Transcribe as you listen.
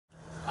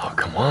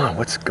Come on,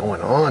 what's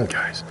going on,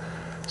 guys?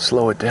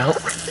 Slow it down.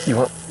 You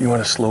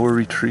want a slower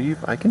retrieve?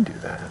 I can do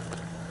that.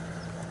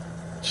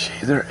 Gee,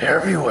 they're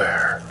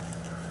everywhere.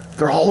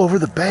 They're all over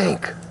the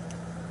bank.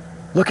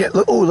 Look at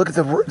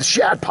the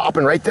shad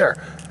popping right there.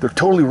 They're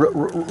totally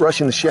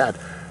rushing the shad.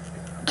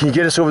 Can you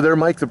get us over there,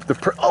 Mike?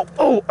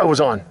 Oh, I was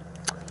on.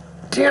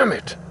 Damn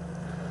it.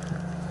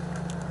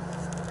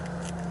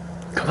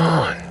 Come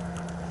on.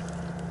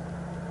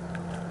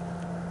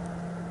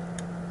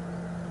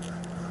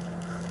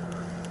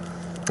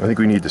 I think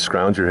we need to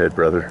scrounge your head,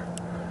 brother.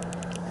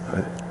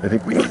 I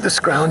think we need to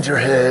scrounge your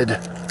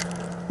head.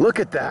 Look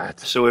at that.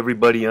 So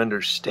everybody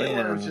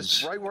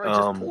understands,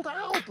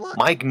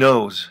 Mike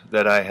knows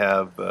that I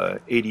have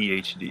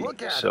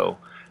ADHD, so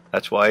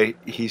that's why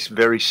he's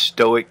very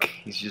stoic.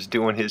 He's just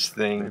doing his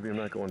thing. Maybe I'm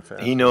not going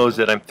fast. He knows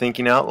that I'm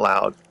thinking out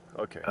loud.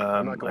 Okay.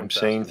 I'm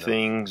saying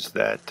things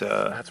that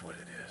that's what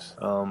it is.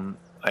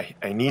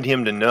 I need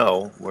him to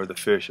know where the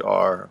fish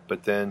are,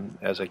 but then,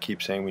 as I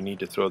keep saying, we need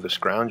to throw the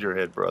scrounger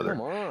head, brother.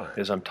 Come on.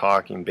 As I'm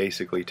talking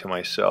basically to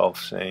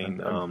myself,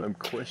 saying, I'm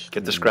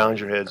get the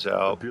scrounger heads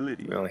out.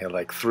 Ability. We only have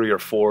like 3 or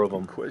 4 of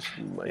them,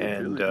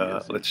 and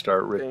let's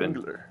start ripping.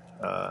 Angler.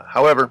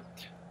 However,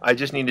 I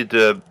just needed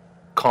to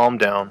calm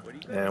down,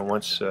 and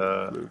once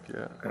Luke,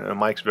 yeah.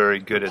 Mike's very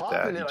good at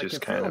that. He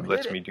just kind of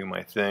lets me do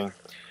my thing,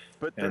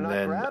 and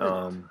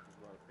then,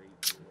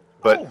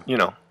 but you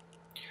know.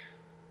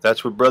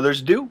 That's what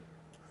brothers do.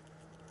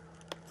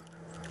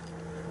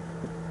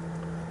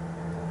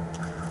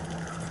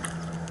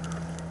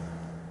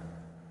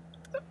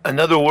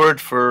 Another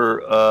word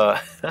for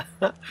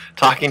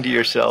talking to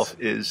yourself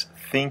is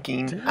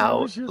thinking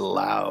out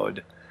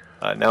loud.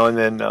 Now and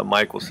then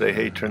Mike will say,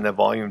 hey, turn that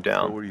volume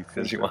down,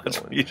 because he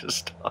wants me to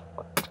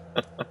stop.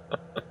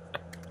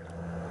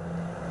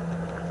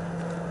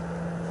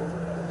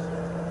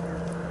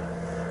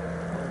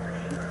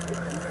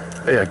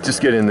 Yeah, just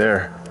get in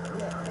there.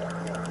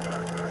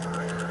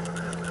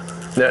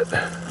 Net.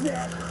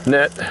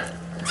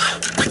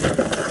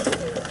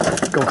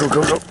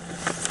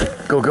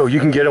 Go.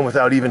 You can get him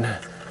without even.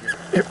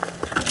 Here.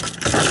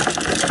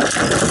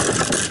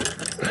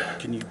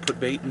 Can you put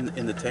bait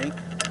in the tank?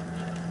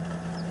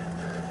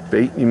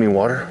 Bait? You mean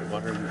water?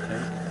 Water in the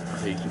tank?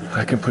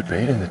 I can put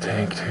bait in the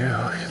tank too,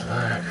 if you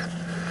like.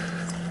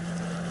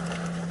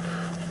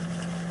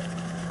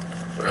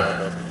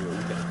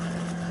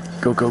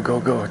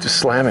 Go. Just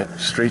slam it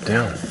straight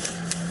down.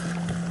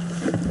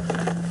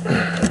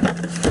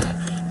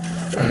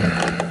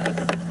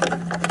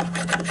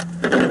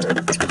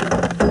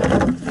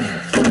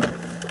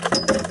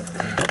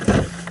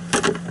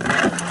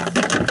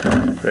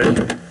 Ready?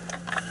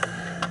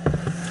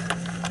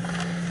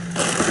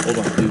 Hold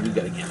on, dude. We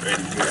gotta get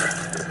ready here.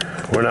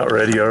 We're not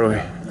ready, are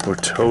we? We're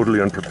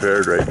totally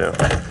unprepared right now.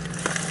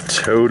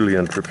 Totally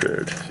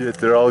unprepared. Shit,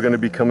 they're all gonna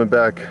be coming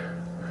back.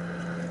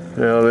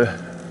 You know,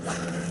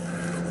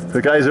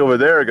 the guys over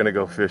there are gonna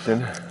go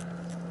fishing.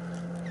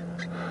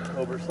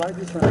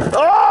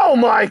 Oh,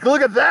 Mike,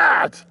 look at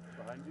that!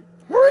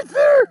 Right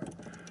there!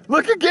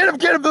 Look, get him,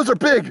 those are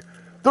big!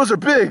 Those are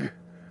big!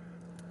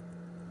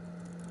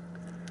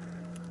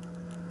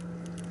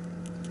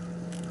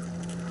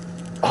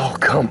 Oh,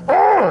 come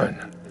on!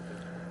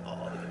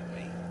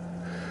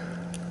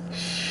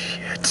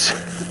 Shit.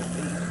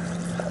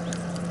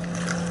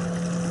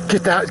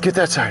 Get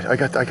that side. I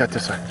got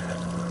this side.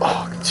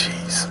 Oh,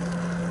 jeez.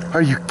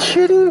 Are you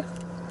kidding?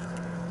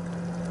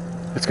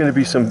 It's gonna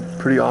be some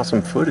pretty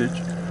awesome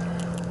footage.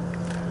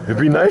 It'd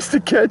be nice to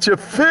catch a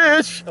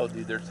fish. Oh,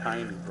 dude, they're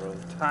tiny, bro.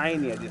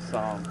 Tiny, I just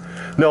saw them.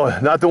 No,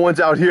 not the ones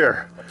out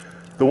here.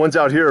 The ones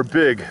out here are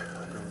big.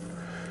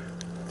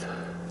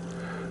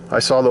 I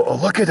saw oh,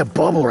 look at the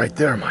bubble right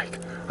there, Mike.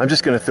 I'm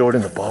just gonna throw it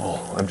in the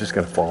bubble. I'm just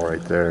gonna fall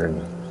right there,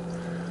 and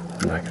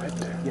I'm not gonna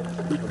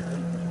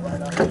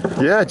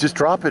do. Yeah, just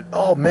drop it.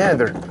 Oh man,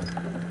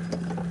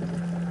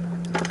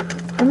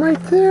 I'm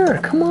right there.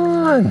 Come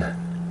on.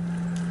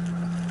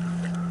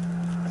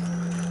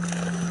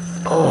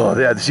 Oh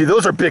yeah, see,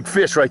 those are big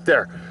fish right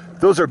there.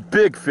 Those are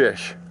big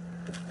fish.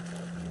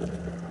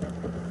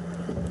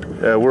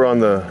 Yeah, we're on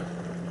the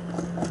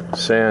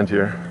sand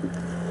here.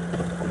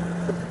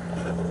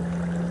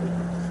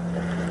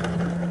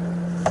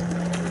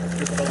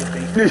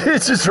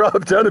 It's just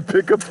drop down and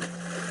pick up.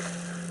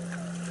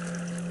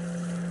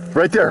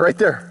 Right there. Right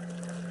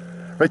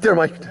there,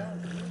 Mike.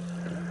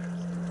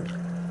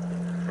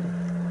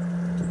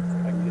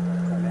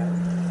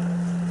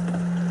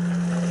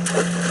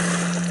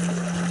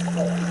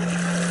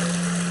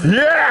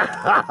 Yeah!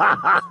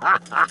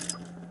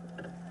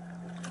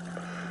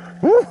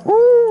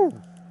 Woohoo!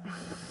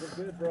 We're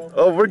good, bro.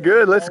 Oh, we're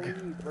good.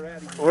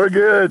 We're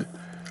good.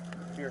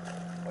 Here,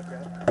 watch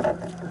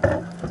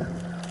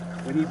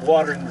out. We need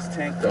water in this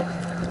tank, though.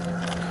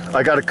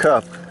 I got a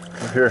cup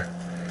here.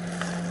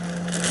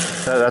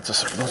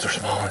 Those are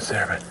small ones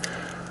there, but.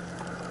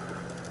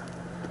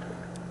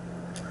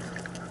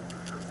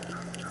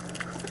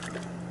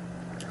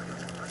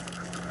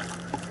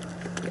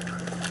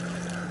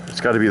 It's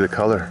got to be the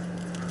color.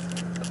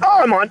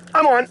 Oh, I'm on.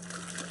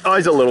 Oh,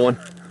 he's a little one.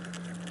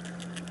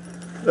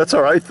 That's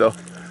all right though.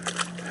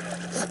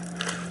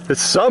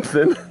 It's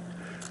something.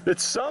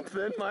 It's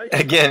something, Mike.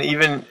 Again,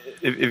 even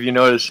if you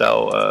notice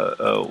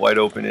how wide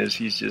open is,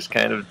 he's just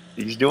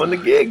he's doing the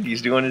gig.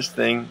 He's doing his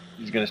thing.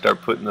 He's going to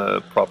start putting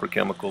the proper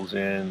chemicals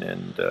in,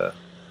 and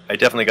I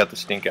definitely got the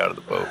stink out of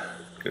the boat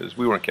because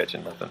we weren't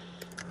catching nothing.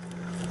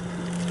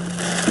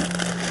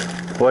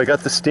 Well, I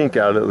got the stink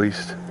out at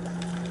least.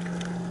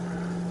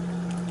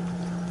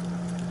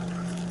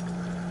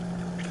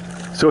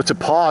 So it's a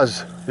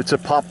pause. It's a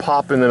pop,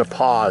 pop, and then a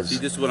pause. See,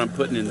 this is what I'm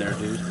putting in there,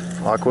 dude.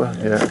 Aqua,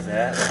 yeah.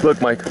 That.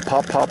 Look, Mike,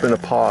 pop, pop, and a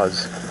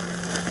pause.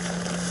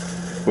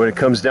 When it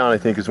comes down, I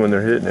think is when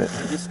they're hitting it.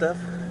 This stuff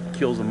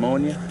kills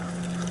ammonia.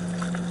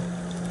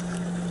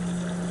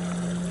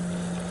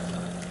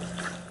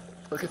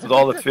 With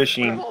all the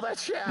fishing,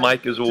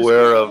 Mike is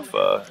aware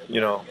of, you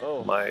know,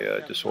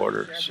 my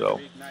disorder. So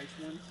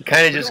he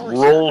kind of just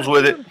rolls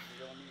with it,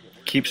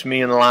 keeps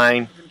me in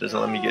line, doesn't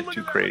let me get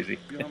too crazy.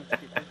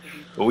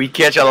 But we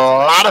catch a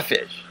lot of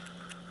fish.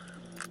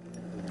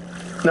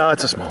 No,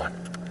 it's a small one.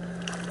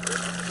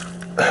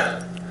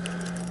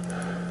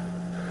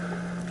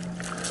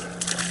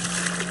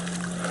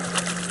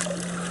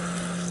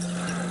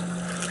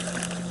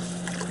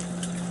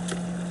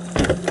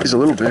 He's a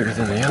little bigger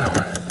than the other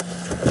one.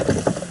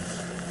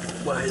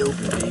 Wide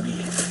open, baby.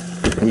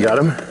 You got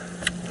him?